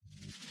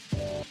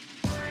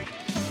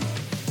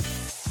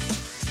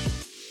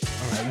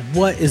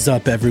What is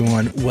up,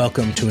 everyone?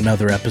 Welcome to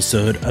another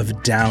episode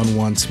of Down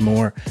Once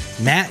More.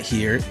 Matt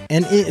here,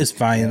 and it is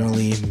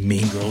finally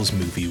Mean Girls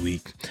Movie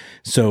Week.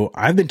 So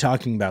I've been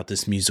talking about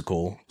this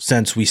musical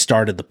since we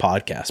started the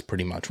podcast,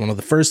 pretty much. One of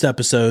the first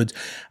episodes,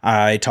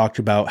 I talked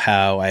about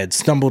how I had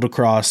stumbled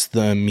across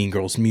the Mean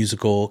Girls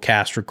musical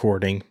cast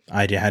recording.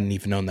 I hadn't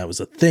even known that was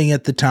a thing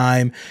at the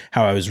time,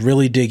 how I was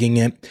really digging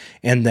it.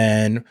 And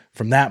then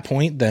from that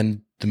point,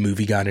 the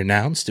movie got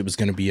announced. It was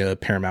going to be a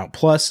Paramount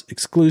Plus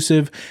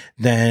exclusive.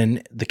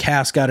 Then the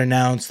cast got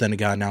announced. Then it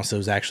got announced it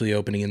was actually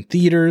opening in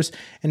theaters.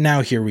 And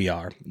now here we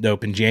are. It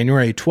opened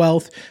January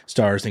 12th.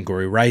 Stars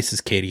Angourie Rice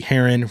as Katie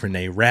Heron.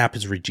 Renee Rapp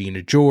as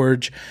Regina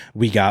George.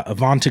 We got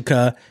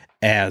Avantika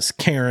as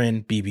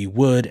Karen, B.B.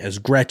 Wood as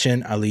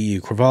Gretchen, Ali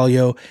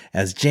Carvalho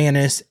as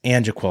Janice,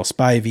 and Jaquel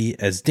Spivey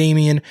as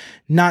Damien,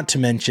 not to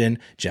mention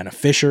Jenna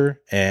Fisher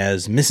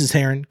as Mrs.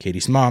 Heron,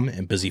 Katie's mom,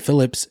 and Busy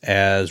Phillips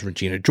as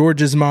Regina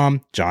George's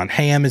mom. John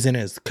Hamm is in it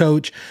as the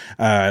coach.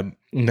 And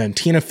then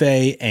Tina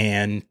Fey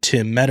and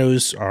Tim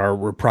Meadows are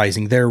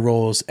reprising their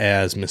roles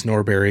as Miss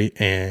Norbury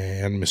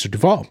and Mr.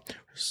 Duvall,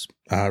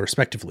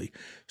 respectively.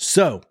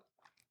 So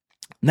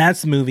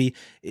that's the movie.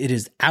 It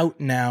is out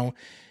now.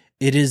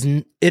 It is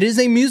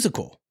a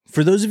musical.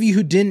 For those of you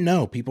who didn't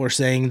know, people are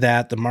saying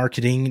that the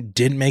marketing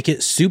didn't make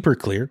it super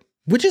clear,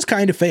 which is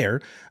kind of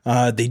fair.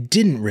 They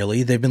didn't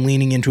really. They've been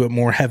leaning into it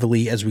more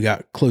heavily as we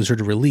got closer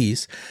to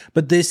release.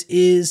 But this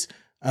is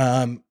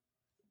kind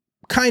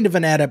of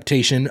an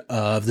adaptation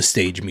of the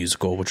stage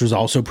musical, which was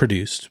also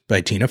produced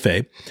by Tina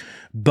Fey.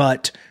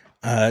 But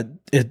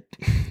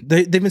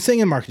they've been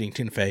saying in marketing,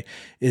 Tina Fey,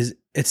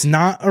 it's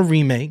not a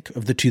remake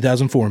of the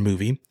 2004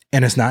 movie.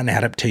 And it's not an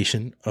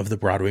adaptation of the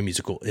Broadway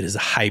musical. It is a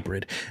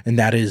hybrid. And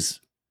that is,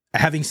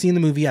 having seen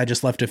the movie I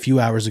just left a few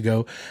hours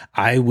ago,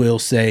 I will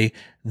say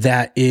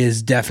that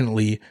is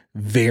definitely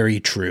very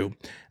true.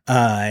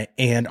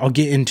 And I'll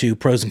get into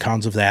pros and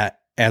cons of that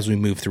as we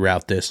move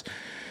throughout this.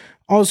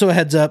 Also, a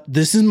heads up,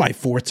 this is my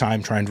fourth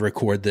time trying to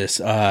record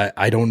this.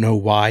 I don't know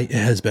why. It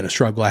has been a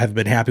struggle. I haven't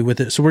been happy with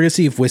it. So we're going to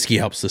see if whiskey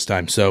helps this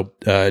time. So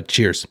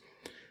cheers.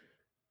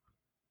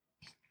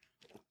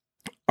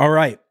 All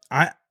right.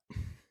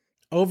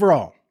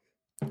 Overall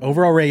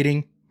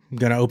rating, I'm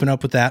going to open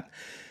up with that.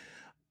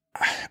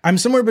 I'm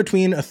somewhere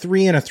between a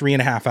 3 and a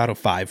 3.5 out of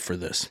 5 for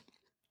this.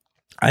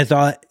 I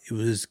thought it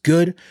was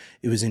good.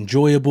 It was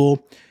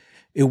enjoyable.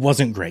 It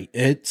wasn't great.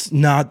 It's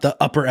not the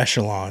upper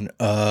echelon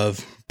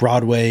of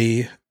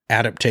Broadway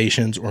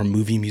adaptations or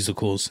movie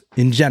musicals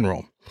in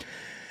general.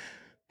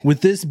 With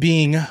this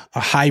being a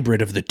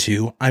hybrid of the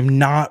two, I'm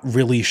not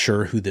really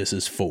sure who this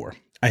is for.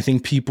 I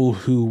think people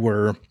who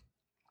were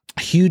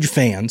huge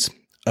fans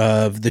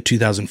of the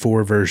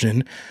 2004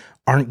 version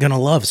aren't going to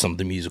love some of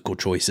the musical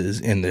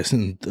choices in this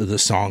and the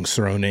songs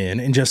thrown in,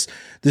 and just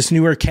this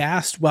newer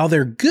cast. While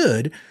they're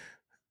good,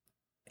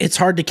 it's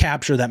hard to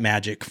capture that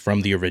magic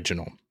from the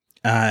original.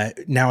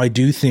 Now I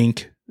do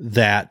think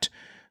that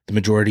the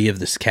majority of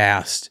this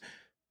cast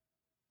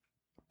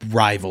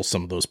rivals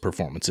some of those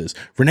performances.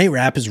 Renee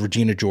Rapp as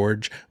Regina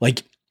George.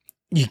 Like,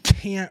 you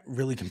can't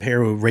really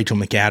compare with Rachel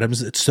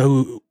McAdams. It's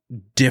so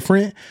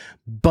different,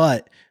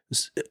 but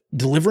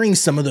delivering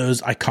some of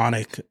those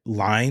iconic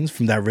lines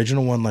from that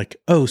original one, like,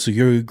 oh, so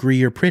you agree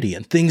you're pretty,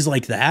 and things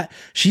like that.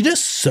 She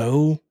does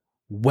so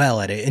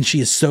well at it, and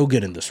she is so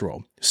good in this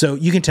role. So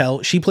you can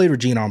tell she played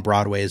Regina on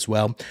Broadway as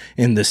well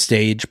in the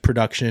stage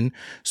production.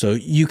 So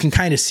you can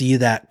kind of see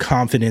that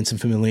confidence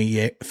and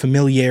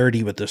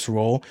familiarity with this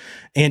role.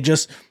 And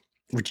just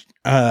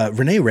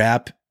Renee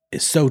Rapp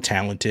is so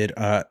talented.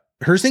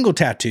 Her Single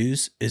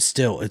Tattoos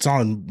it's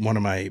on one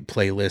of my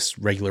playlists,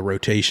 regular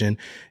rotation.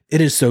 It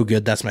is so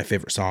good. That's my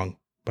favorite song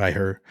by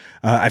her.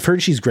 I've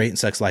heard she's great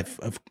in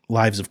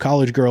Lives of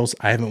College Girls.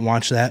 I haven't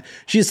watched that.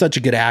 She is such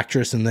a good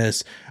actress in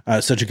this,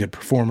 such a good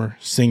performer,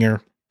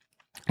 singer.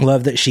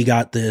 Love that she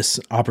got this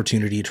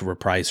opportunity to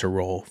reprise her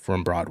role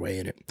from Broadway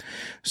in it.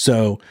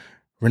 So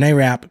Renee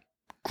Rapp,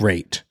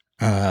 great.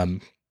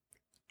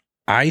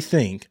 I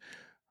think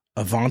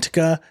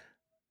Avantika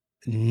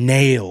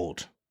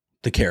nailed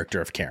the character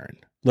of Karen.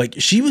 Like,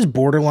 she was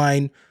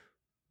borderline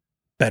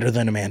better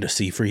than Amanda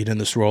Seyfried in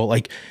this role.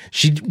 Like,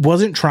 she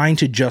wasn't trying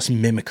to just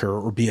mimic her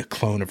or be a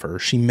clone of her.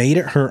 She made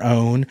it her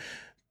own,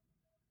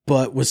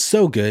 but was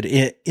so good.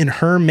 In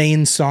her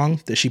main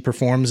song that she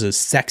performs is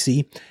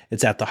Sexy.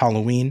 It's at the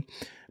Halloween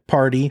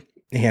party,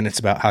 and it's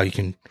about how you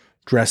can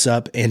dress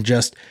up, and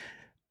just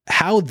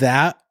how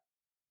that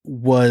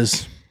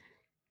was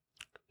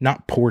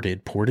not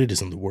ported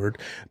isn't the word,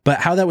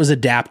 but how that was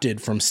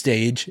adapted from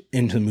stage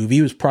into the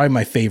movie was probably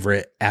my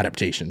favorite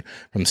adaptation,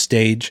 from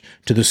stage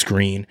to the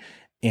screen,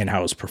 and how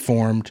it was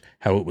performed,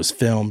 how it was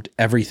filmed,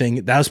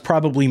 everything. That was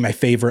probably my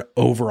favorite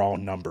overall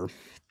number.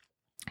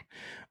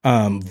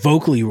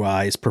 Vocally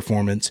wise,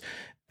 performance,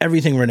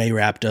 everything Renee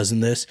Rapp does in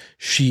this,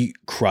 she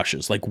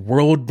crushes. Like,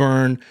 world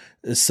burn,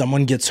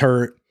 someone gets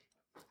hurt,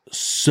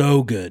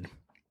 so good.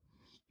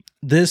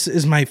 This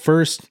is my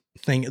first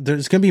thing.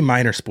 There's going to be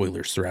minor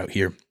spoilers throughout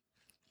here,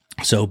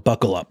 so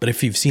buckle up. But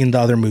if you've seen the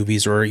other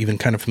movies or even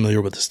kind of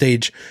familiar with the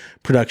stage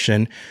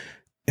production,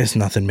 It's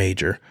nothing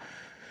major.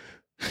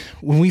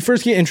 When we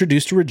first get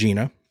introduced to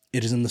Regina,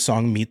 it is in the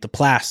song Meet the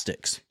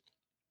Plastics.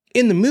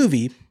 In the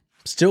movie,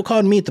 still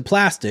called Meet the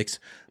Plastics,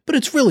 but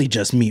it's really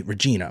just Meet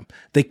Regina.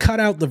 They cut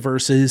out the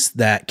verses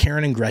that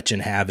Karen and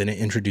Gretchen have in it,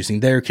 introducing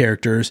their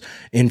characters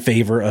in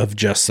favor of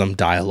just some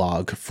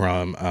dialogue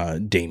from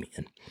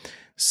Damien.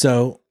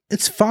 So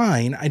it's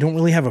fine. I don't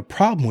really have a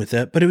problem with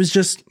it, but it was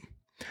just,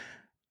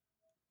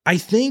 I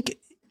think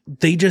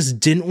they just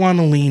didn't want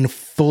to lean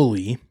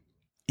fully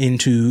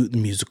into the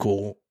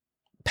musical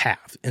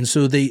path. And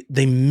so they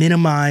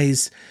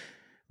minimize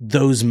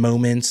those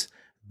moments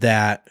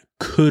that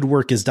could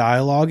work as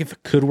dialogue. If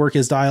it could work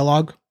as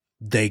dialogue,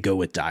 they go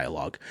with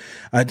dialogue.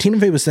 Tina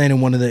Fey was saying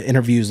in one of the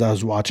interviews I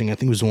was watching, I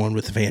think it was the one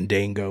with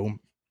Fandango,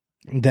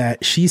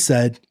 that she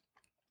said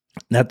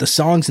that the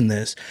songs in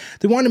this,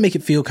 they wanted to make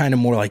it feel kind of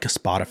more like a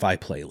Spotify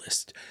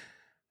playlist.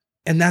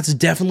 And that's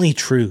definitely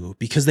true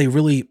because they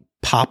really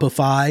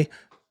popify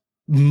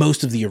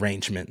most of the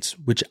arrangements,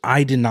 which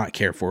I did not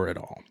care for at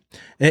all.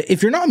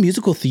 If you're not a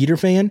musical theater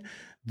fan,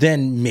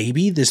 then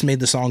maybe this made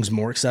the songs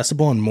more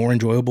accessible and more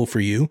enjoyable for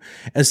you.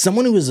 As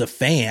someone who is a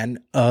fan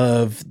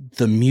of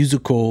the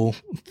musical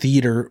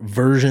theater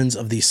versions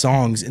of these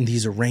songs and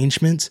these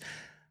arrangements,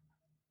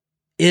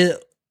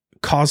 it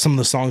caused some of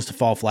the songs to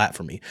fall flat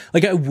for me.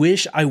 Like, I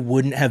wish I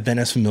wouldn't have been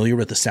as familiar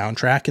with the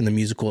soundtrack and the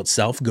musical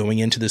itself going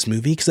into this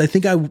movie, because I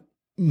think I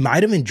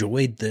might have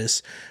enjoyed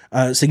this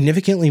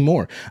significantly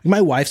more. My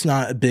wife's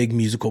not a big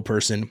musical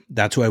person.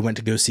 That's who I went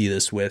to go see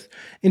this with.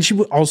 And she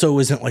also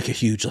isn't like a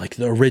huge, like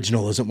the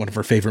original isn't one of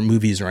her favorite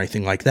movies or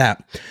anything like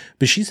that.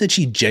 But she said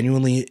she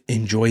genuinely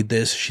enjoyed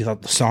this. She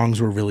thought the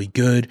songs were really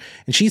good.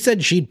 And she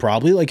said she'd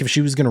probably, like, if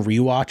she was going to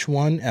rewatch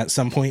one at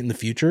some point in the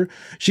future,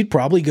 she'd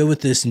probably go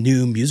with this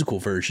new musical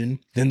version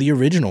than the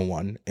original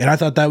one. And I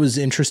thought that was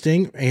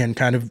interesting and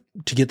kind of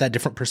to get that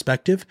different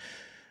perspective,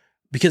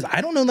 because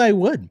I don't know that I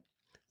would.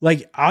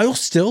 Like, I'll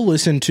still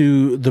listen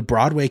to the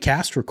Broadway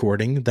cast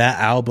recording, that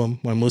album,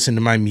 when I'm listening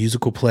to my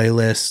musical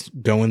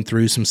playlist, going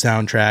through some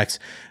soundtracks,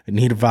 I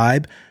need a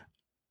vibe.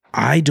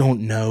 I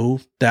don't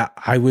know that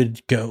I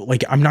would go,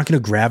 like, I'm not going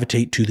to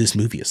gravitate to this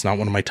movie. It's not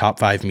one of my top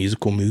 5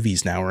 musical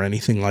movies now or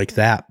anything like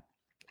that.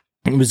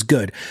 It was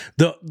good.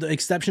 The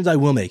exceptions I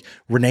will make,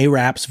 Renee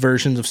Rapp's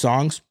versions of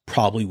songs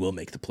probably will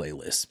make the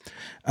playlist.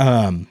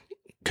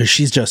 'Cause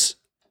she's just,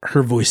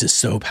 her voice is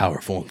so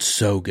powerful and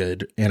so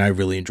good, and I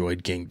really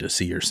enjoyed getting to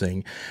see her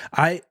sing.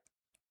 I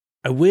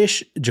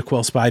wish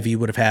Jaquel Spivey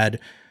would have had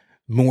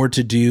more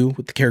to do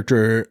with the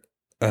character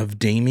of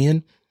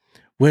Damien,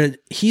 where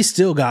he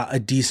still got a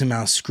decent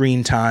amount of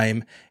screen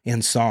time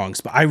and songs,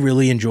 but I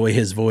really enjoy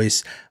his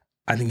voice.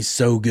 I think he's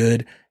so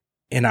good,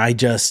 and I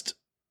don't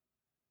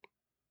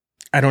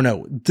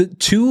know. The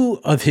 2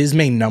 of his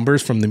main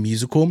numbers from the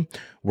musical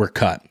were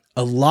cut.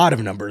 A lot of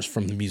numbers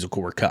from the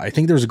musical were cut. I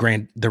think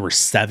there were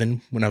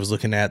 7 when I was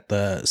looking at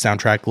the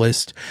soundtrack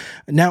list.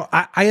 Now,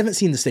 I haven't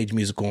seen the stage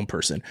musical in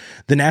person.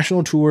 The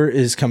national tour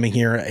is coming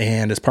here,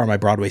 and as part of my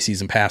Broadway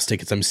season pass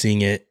tickets, I'm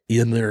seeing it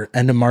either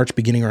end of March,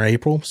 beginning or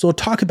April. So I'll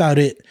talk about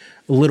it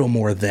a little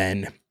more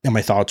then, and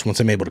my thoughts once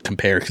I'm able to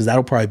compare, because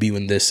that'll probably be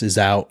when this is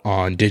out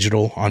on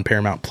digital on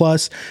Paramount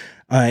Plus.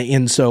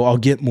 And so I'll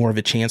get more of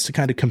a chance to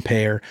kind of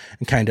compare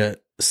and kind of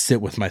sit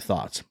with my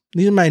thoughts.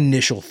 These are my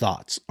initial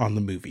thoughts on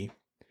the movie.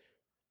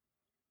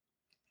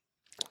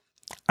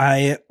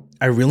 I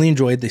really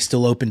enjoyed, they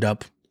still opened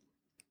up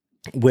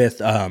with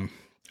A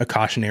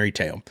Cautionary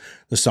Tale,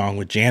 the song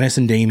with Janice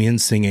and Damien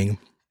singing.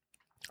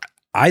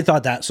 I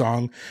thought that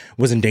song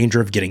was in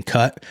danger of getting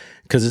cut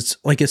because it's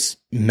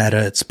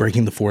meta, it's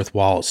breaking the fourth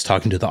wall, it's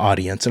talking to the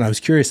audience, and I was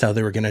curious how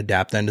they were going to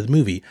adapt that into the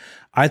movie.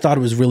 I thought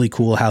it was really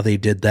cool how they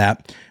did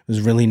that. It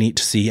was really neat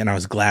to see, and I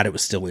was glad it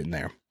was still in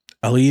there.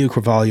 Aaliyah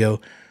Carvalho,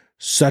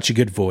 such a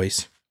good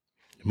voice.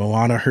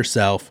 Moana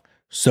herself,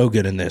 so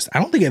good in this. I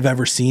don't think I've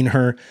ever seen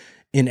her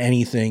in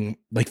anything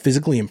like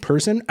physically in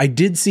person. I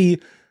did see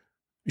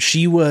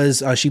she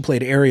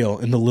played Ariel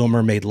in The Little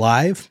Mermaid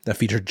Live that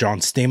featured John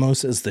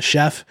Stamos as the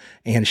chef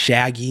and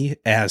Shaggy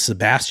as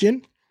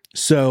Sebastian.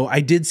 So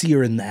I did see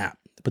her in that,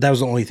 but that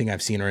was the only thing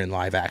I've seen her in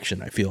live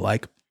action, I feel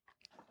like.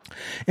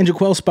 And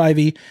Jaquel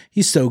Spivey,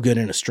 he's so good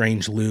in A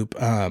Strange Loop.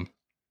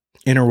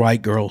 Inner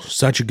White Girl,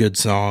 such a good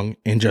song,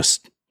 and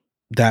just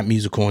that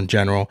musical in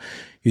general.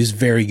 He was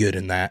very good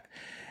in that.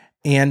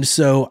 And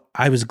so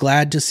I was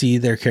glad to see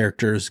their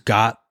characters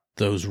got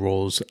those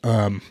roles.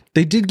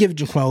 They did give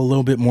Jaquel a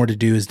little bit more to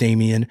do as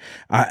Damien.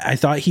 I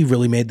thought he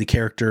really made the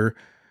character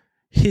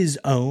his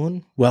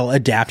own while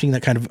adapting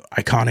that kind of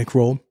iconic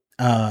role.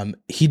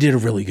 He did a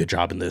really good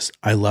job in this.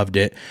 I loved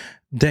it.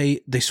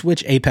 They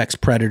switched Apex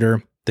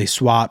Predator. They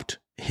swapped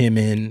him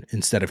in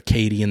instead of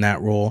Katie in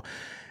that role.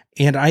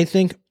 And I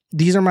think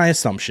these are my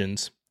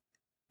assumptions.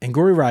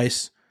 Angourie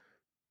Rice,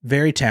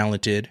 very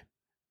talented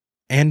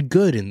and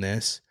good in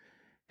this.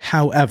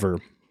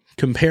 However,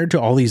 compared to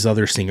all these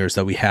other singers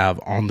that we have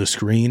on the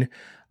screen,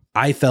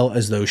 I felt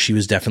as though she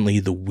was definitely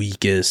the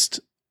weakest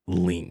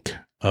link.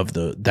 of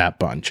that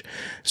bunch.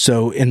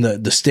 So in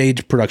the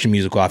stage production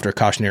musical after A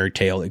Cautionary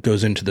Tale, it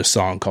goes into the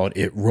song called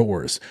It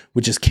Roars,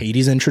 which is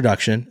Katie's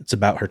introduction. It's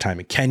about her time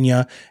in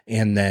Kenya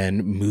and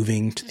then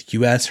moving to the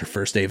US, her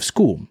first day of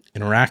school,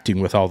 interacting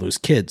with all those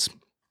kids.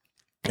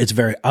 It's a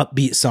very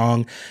upbeat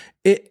song.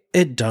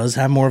 It does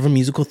have more of a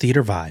musical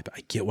theater vibe. I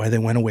get why they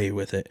went away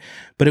with it,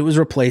 but it was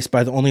replaced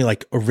by the only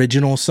like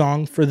original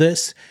song for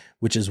this,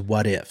 which is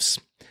What Ifs.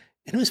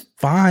 And it was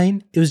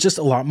fine. It was just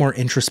a lot more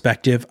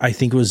introspective. I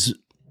think it was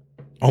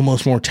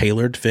almost more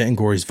tailored to fit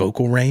Ngori's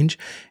vocal range.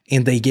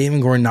 And they gave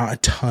Ngori not a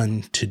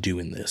ton to do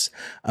in this.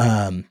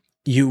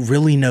 You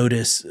really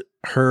notice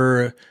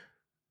her,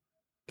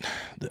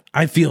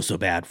 I feel so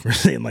bad for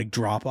saying like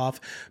drop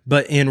off,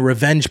 but in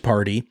Revenge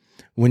Party,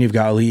 when you've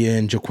got Aaliyah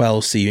and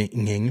Jaquel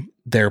singing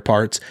their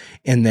parts,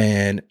 and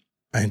then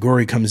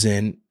Ngori comes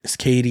in as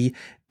Katie,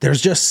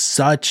 there's just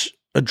such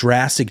a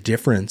drastic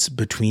difference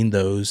between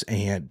those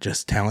and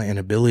just talent and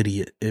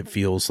ability. It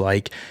feels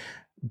like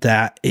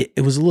that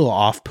it was a little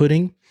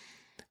off-putting.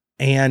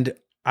 And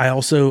I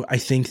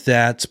think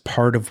that's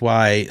part of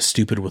why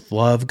Stupid with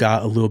Love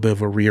got a little bit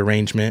of a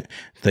rearrangement.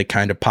 They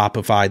kind of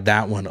popified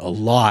that one a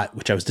lot,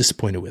 which I was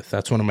disappointed with.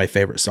 That's one of my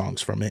favorite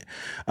songs from it.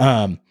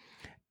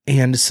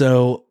 And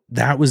so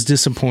that was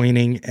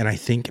disappointing. And I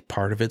think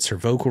part of it's her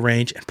vocal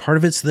range, and part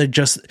of it's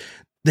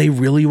they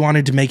really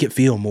wanted to make it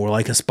feel more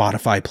like a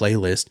Spotify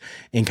playlist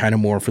and kind of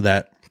more for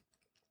that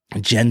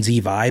Gen Z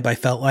vibe, I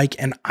felt like.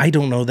 And I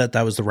don't know that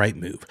was the right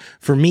move.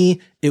 For me,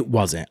 it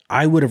wasn't.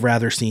 I would have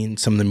rather seen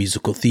some of the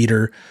musical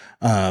theater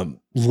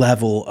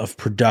level of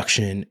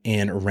production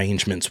and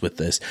arrangements with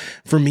this.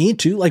 For me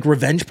too, like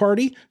Revenge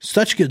Party,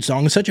 such a good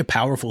song, such a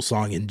powerful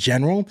song in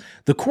general.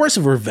 The chorus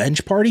of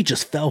Revenge Party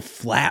just fell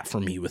flat for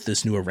me with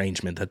this new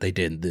arrangement that they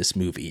did in this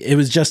movie. It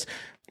was just,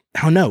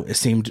 I don't know, it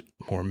seemed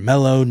more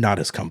mellow, not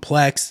as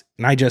complex.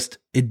 And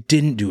it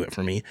didn't do it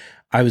for me.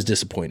 I was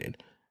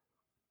disappointed.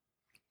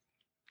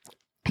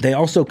 They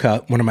also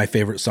cut one of my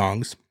favorite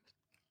songs,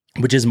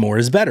 which is More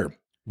is Better,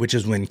 which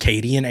is when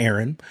Katie and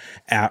Aaron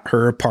at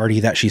her party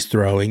that she's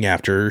throwing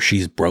after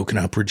she's broken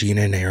up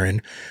Regina and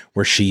Aaron,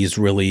 where she's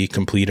really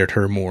completed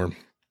her more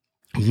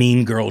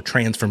mean girl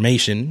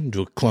transformation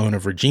into a clone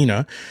of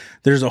Regina.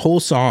 There's a whole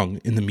song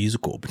in the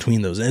musical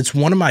between those. And it's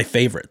one of my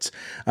favorites.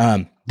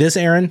 This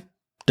Aaron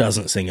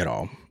doesn't sing at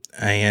all.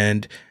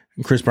 And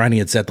Chris Briney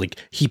had said like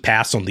he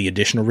passed on the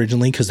audition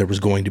originally because there was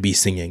going to be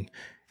singing.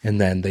 And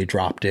then they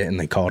dropped it and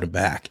they called it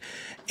back.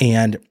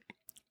 And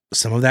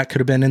some of that could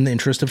have been in the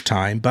interest of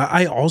time, but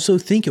I also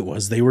think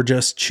they were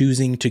just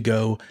choosing to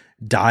go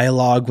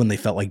dialogue when they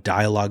felt like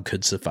dialogue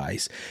could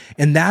suffice.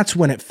 And that's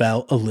when it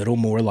felt a little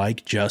more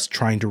like just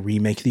trying to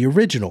remake the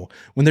original,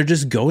 when they're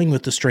just going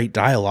with the straight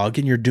dialogue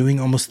and you're doing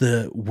almost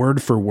the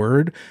word for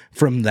word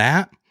from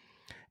that.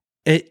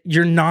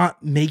 You're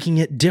not making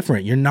it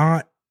different. You're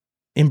not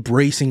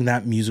embracing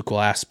that musical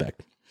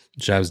aspect,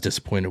 which I was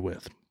disappointed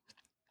with.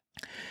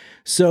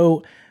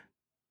 So,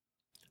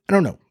 I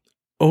don't know.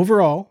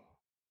 Overall,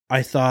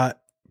 I thought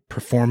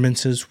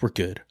performances were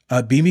good.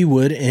 BB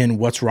Wood in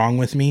What's Wrong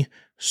With Me,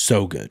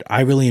 so good.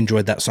 I really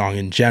enjoyed that song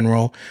in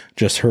general.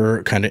 Just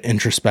her kind of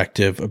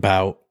introspective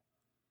about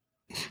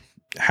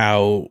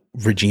how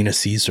Regina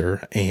sees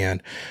her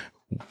and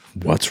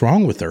what's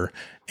wrong with her.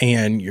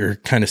 And you're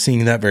kind of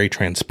seeing that very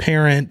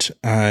transparent,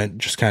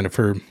 just kind of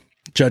her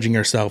judging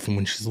herself and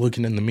when she's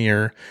looking in the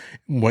mirror,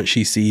 what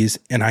she sees.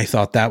 And I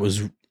thought that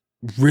was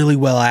really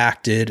well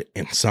acted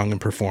and sung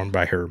and performed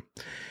by her.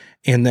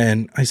 And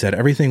then I said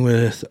everything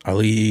with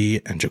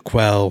Ali and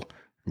Jaquel,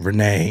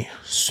 Renee,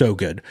 so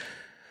good.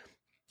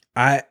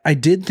 I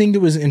did think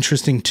it was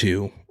interesting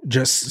too,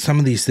 just some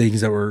of these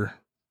things there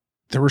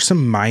were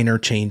some minor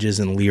changes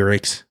in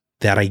lyrics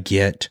that I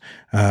get.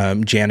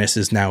 Janice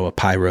is now a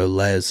Pyro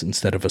Les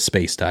instead of a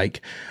Space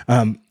Dyke.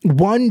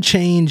 One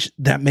change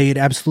that made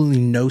absolutely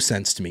no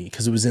sense to me,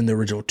 because it was in the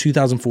original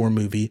 2004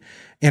 movie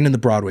and in the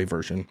Broadway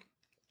version.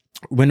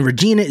 When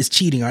Regina is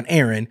cheating on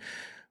Aaron,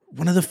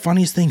 one of the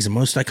funniest things and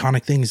most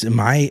iconic things, in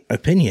my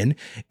opinion,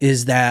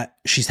 is that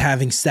she's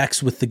having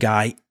sex with the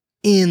guy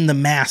in the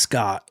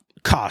mascot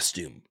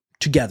costume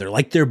together.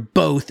 Like they're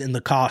both in the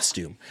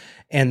costume.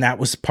 And that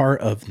was part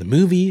of the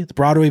movie, the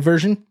Broadway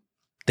version.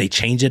 They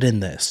change it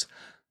in this.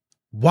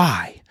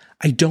 Why?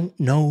 I don't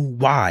know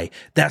why.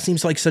 That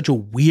seems like such a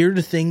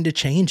weird thing to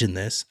change in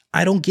this.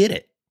 I don't get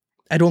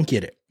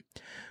it.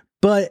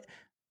 But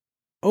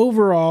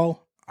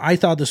overall, I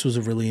thought this was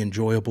a really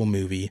enjoyable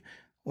movie.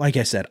 Like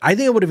I said, I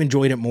think I would have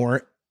enjoyed it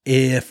more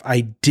if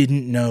I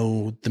didn't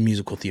know the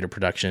musical theater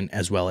production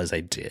as well as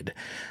I did.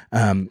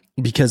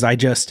 Because I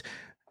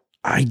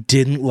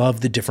didn't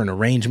love the different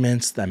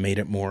arrangements that made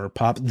it more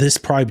pop. This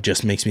probably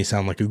just makes me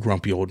sound like a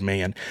grumpy old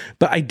man,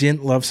 but I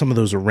didn't love some of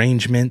those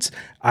arrangements.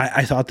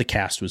 I thought the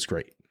cast was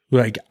great.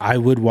 Like I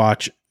would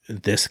watch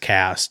this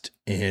cast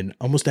in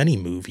almost any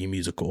movie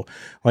musical.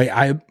 Like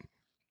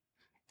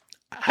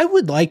I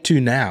would like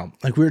to now,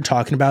 like we were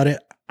talking about it.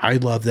 I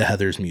love the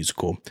Heathers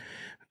musical.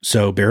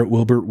 So Barrett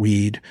Wilbert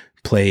Weed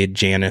played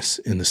Janice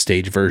in the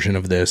stage version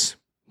of this.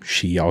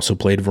 She also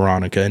played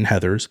Veronica in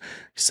Heathers.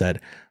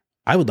 Said,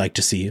 I would like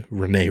to see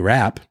Renee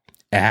Rapp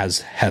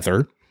as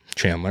Heather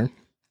Chandler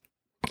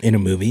in a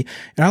movie.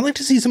 And I'd like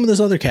to see some of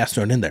those other cast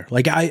thrown in there.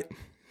 Like I'm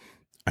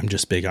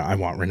just big on, I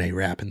want Renee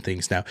Rapp and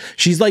things now.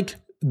 She's like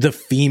the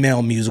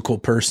female musical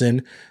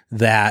person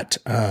that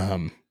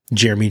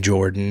Jeremy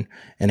Jordan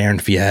and Aaron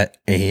Fiat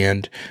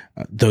and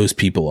those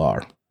people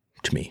are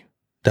to me.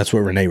 That's what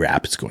Renee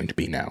Rapp is going to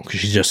be now, because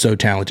she's just so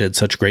talented,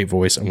 such a great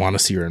voice. I want to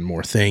see her in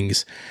more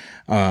things.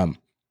 So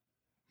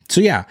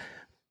yeah,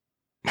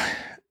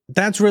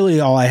 that's really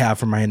all I have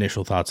for my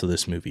initial thoughts of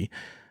this movie.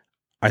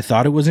 I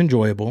thought it was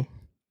enjoyable.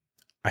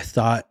 I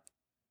thought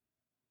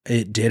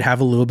it did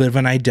have a little bit of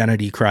an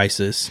identity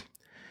crisis.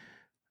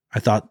 I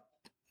thought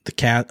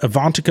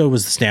Avantika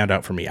was the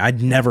standout for me.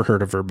 I'd never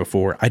heard of her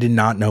before. I did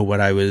not know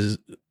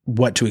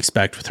what to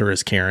expect with her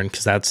as Karen,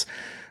 because that's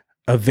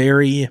a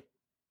very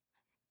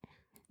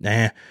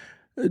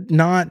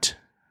not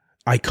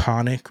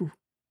iconic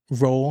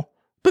role,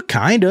 but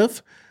kind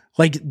of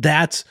like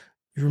that's.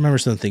 You remember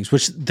some things,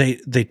 which they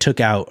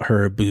took out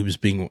her boobs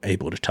being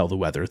able to tell the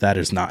weather. That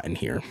is not in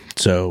here.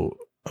 So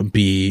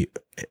be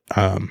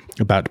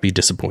about to be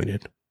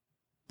disappointed.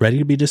 Ready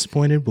to be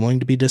disappointed? Willing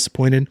to be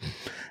disappointed?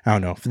 I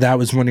don't know. If that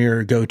was one of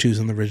your go-tos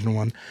in the original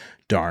one,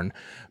 darn.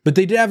 But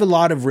they did have a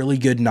lot of really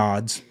good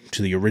nods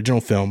to the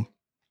original film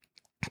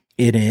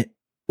in it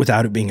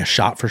without it being a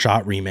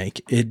shot-for-shot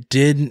remake. It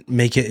did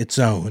make it its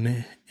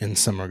own in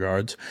some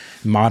regards,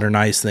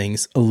 modernize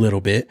things a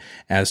little bit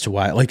as to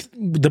why, like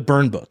the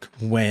Burn Book,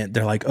 when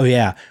they're like, oh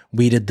yeah,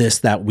 we did this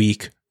that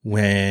week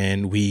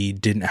when we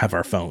didn't have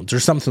our phones or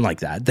something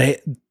like that.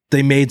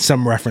 They made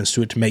some reference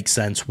to it to make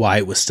sense why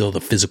it was still the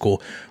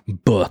physical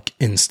book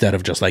instead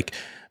of just like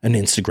an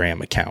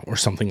Instagram account or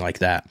something like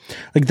that.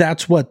 Like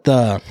that's what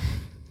so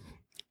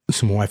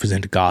my wife was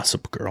into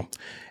Gossip Girl,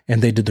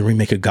 and they did the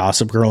remake of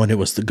Gossip Girl, and it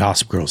was the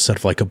Gossip Girl instead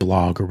of like a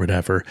blog or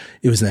whatever.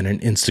 It was then an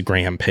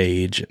Instagram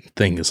page and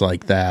things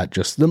like that,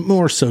 just the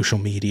more social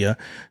media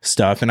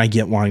stuff. And I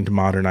get wanting to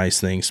modernize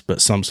things,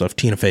 but some stuff,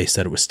 Tina Fey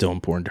said it was still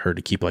important to her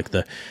to keep like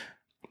the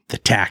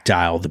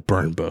tactile, the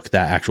Burn Book,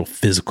 that actual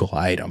physical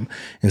item,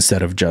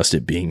 instead of just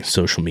it being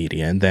social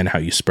media and then how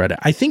you spread it.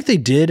 I think they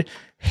did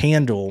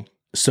handle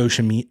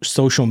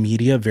social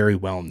media very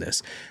well in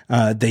this.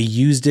 They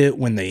used it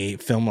when they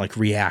filmed like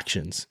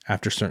reactions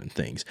after certain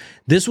things.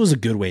 This was a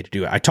good way to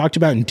do it. I talked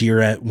about in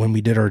when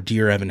we did our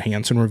Dear Evan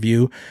Hansen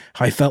review,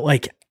 how I felt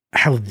like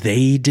how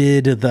they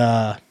did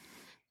the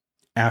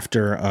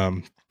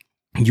after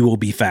You Will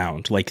Be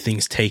Found, like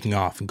things taking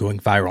off and going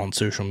viral on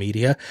social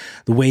media.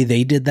 The way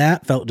they did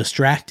that felt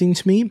distracting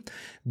to me.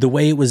 The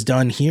way it was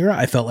done here,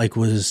 I felt like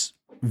was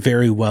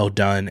very well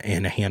done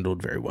and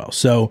handled very well.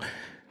 So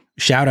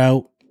shout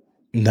out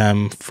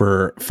them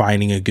for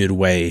finding a good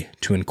way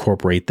to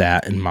incorporate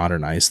that and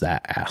modernize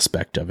that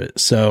aspect of it.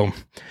 So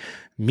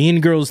Mean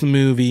Girls, the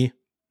movie,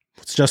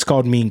 it's just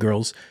called Mean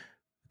Girls.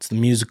 It's the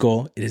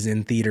musical. It is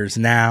in theaters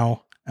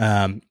now.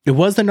 It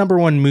was the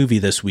 #1 movie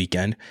this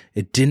weekend.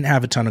 It didn't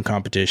have a ton of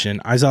competition.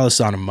 I saw this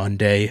on a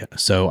Monday,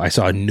 so I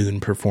saw a noon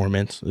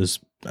performance. It was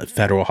a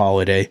federal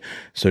holiday,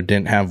 so it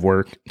didn't have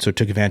work, so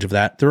took advantage of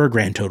that. There were a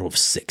grand total of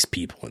 6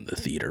 people in the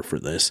theater for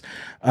this.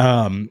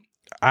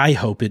 I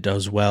hope it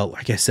does well.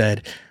 Like I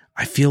said,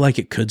 I feel like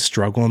it could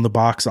struggle in the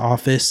box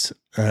office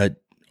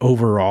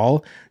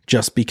overall,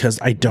 just because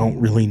I don't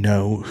really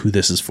know who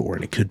this is for,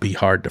 and it could be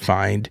hard to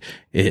find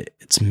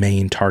its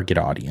main target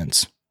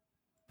audience.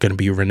 Going to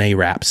be Renee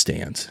Rapp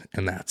stands,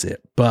 and that's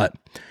it. But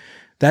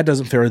that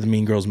doesn't favor the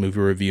Mean Girls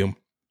movie review.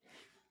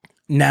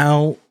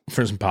 Now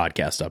for some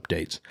podcast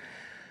updates.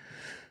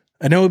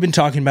 I know we've been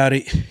talking about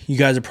it. You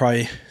guys are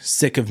probably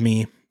sick of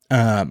me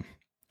talking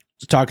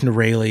to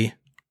Rayleigh.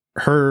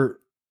 Her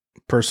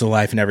personal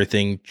life and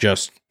everything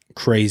just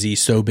crazy,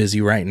 so busy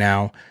right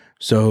now.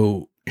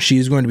 So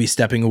she's going to be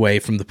stepping away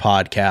from the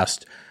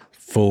podcast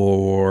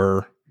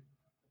for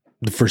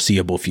the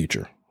foreseeable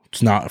future.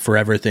 It's not a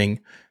forever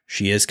thing.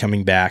 She is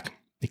coming back.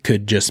 It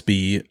could just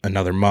be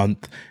another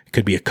month. It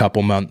could be a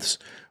couple months.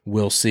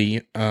 We'll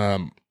see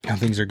how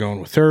things are going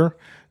with her.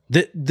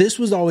 This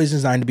was always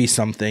designed to be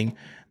something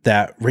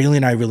that Rayleigh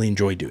and I really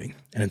enjoy doing,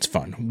 and it's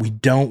fun. We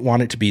don't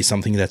want it to be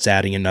something that's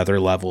adding another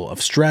level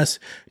of stress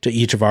to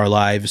each of our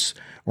lives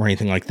or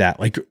anything like that.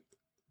 Like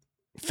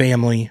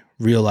family,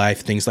 real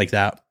life, things like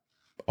that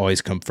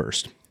always come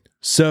first.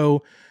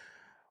 So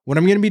what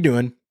I'm going to be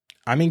doing,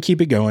 I'm going to keep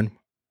it going.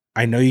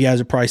 I know you guys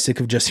are probably sick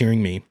of just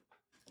hearing me.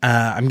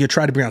 I'm going to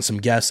try to bring on some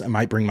guests. I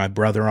might bring my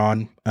brother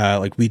on,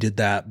 like we did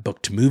that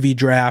book to movie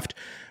draft.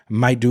 I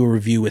might do a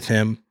review with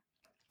him.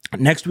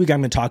 Next week, I'm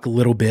going to talk a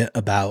little bit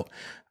about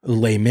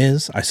Les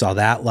Mis. I saw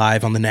that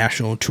live on the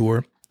national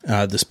tour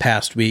this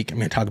past week. I'm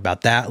going to talk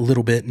about that a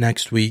little bit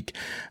next week.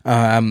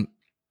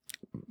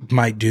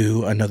 Might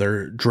do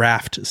another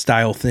draft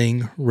style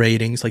thing,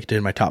 ratings, like I did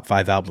in my top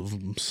 5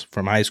 albums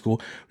from high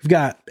school.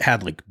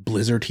 Had like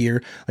blizzard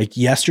here. Like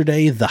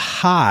yesterday, the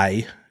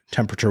high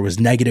temperature was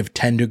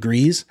 -10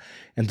 degrees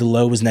and the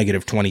low was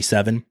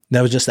 -27.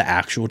 That was just the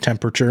actual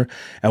temperature.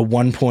 At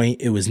one point,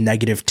 it was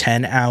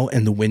 -10 out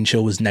and the wind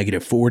chill was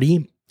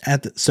 -40.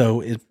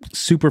 So it's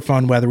super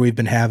fun weather we've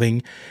been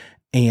having.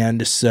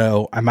 And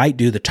so I might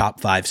do the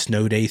top 5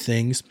 snow day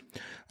things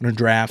on a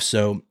draft.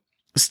 So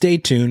stay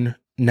tuned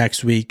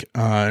next week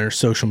on our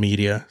social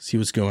media, see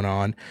what's going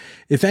on.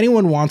 If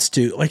anyone wants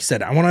to, like I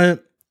said, I want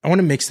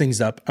to mix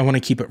things up. I want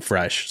to keep it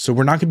fresh. So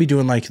we're not going to be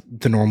doing like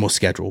the normal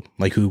schedule,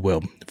 like who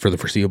will for the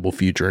foreseeable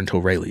future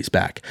until Rayleigh's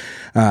back.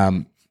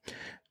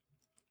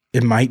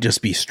 It might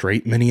just be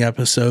straight mini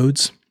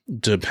episodes,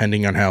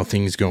 depending on how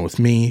things go with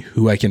me,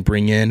 who I can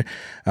bring in.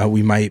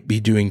 We might be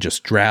doing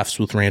just drafts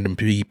with random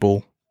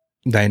people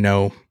that I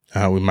know.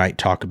 We might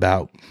talk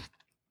about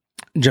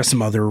just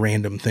some other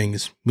random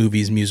things,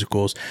 movies,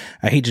 musicals.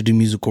 I hate to do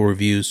musical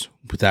reviews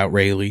without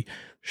Rayleigh.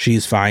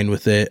 She's fine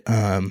with it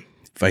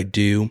if I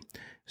do.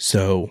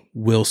 So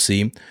we'll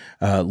see.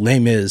 Les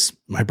Mis,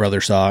 my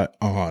brother saw it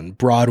on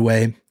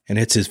Broadway, and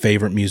it's his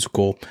favorite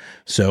musical.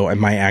 So I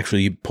might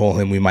actually pull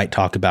him. We might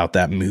talk about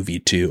that movie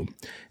too,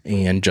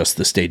 and just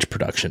the stage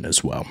production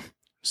as well.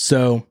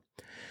 So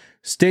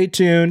stay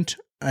tuned,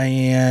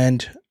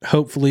 and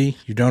hopefully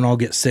you don't all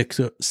get sick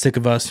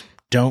of us.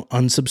 Don't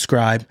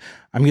unsubscribe.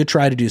 I'm going to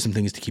try to do some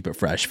things to keep it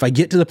fresh. If I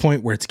get to the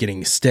point where it's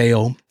getting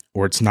stale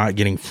or it's not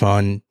getting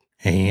fun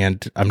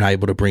and I'm not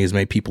able to bring as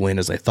many people in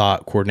as I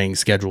thought, coordinating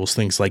schedules,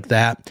 things like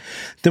that,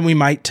 then we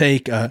might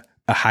take a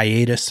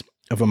hiatus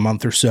of a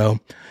month or so.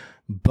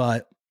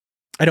 But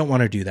I don't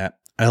want to do that.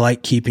 I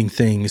like keeping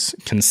things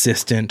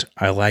consistent.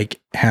 I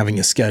like having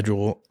a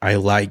schedule. I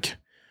like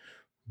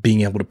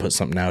being able to put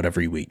something out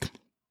every week.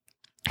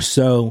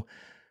 So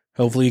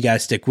hopefully you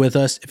guys stick with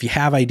us. If you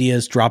have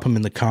ideas, drop them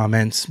in the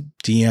comments,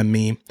 DM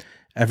me,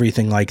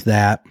 everything like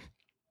that.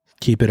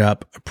 Keep it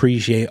up.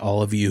 Appreciate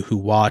all of you who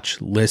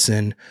watch,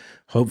 listen.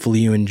 Hopefully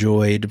you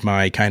enjoyed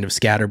my kind of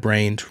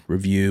scatterbrained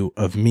review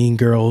of Mean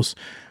Girls.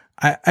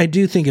 I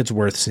do think it's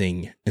worth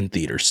seeing in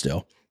theaters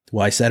still.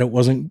 Well, I said it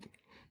wasn't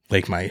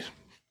like my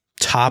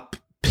top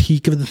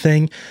peak of the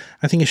thing.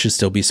 I think it should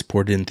still be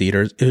supported in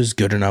theaters. It was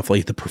good enough.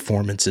 Like the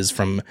performances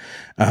from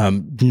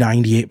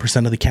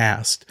 98% of the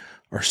cast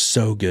are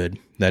so good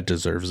that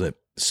deserves it.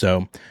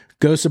 So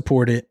go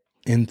support it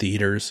in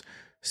theaters.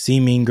 See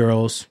Mean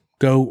Girls.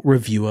 Go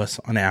review us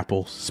on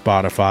Apple,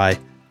 Spotify,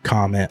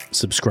 comment,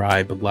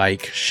 subscribe,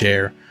 like,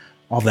 share,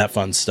 all that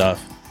fun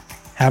stuff.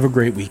 Have a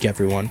great week,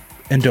 everyone.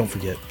 And don't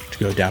forget to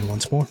go down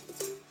once more.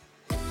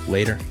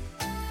 Later.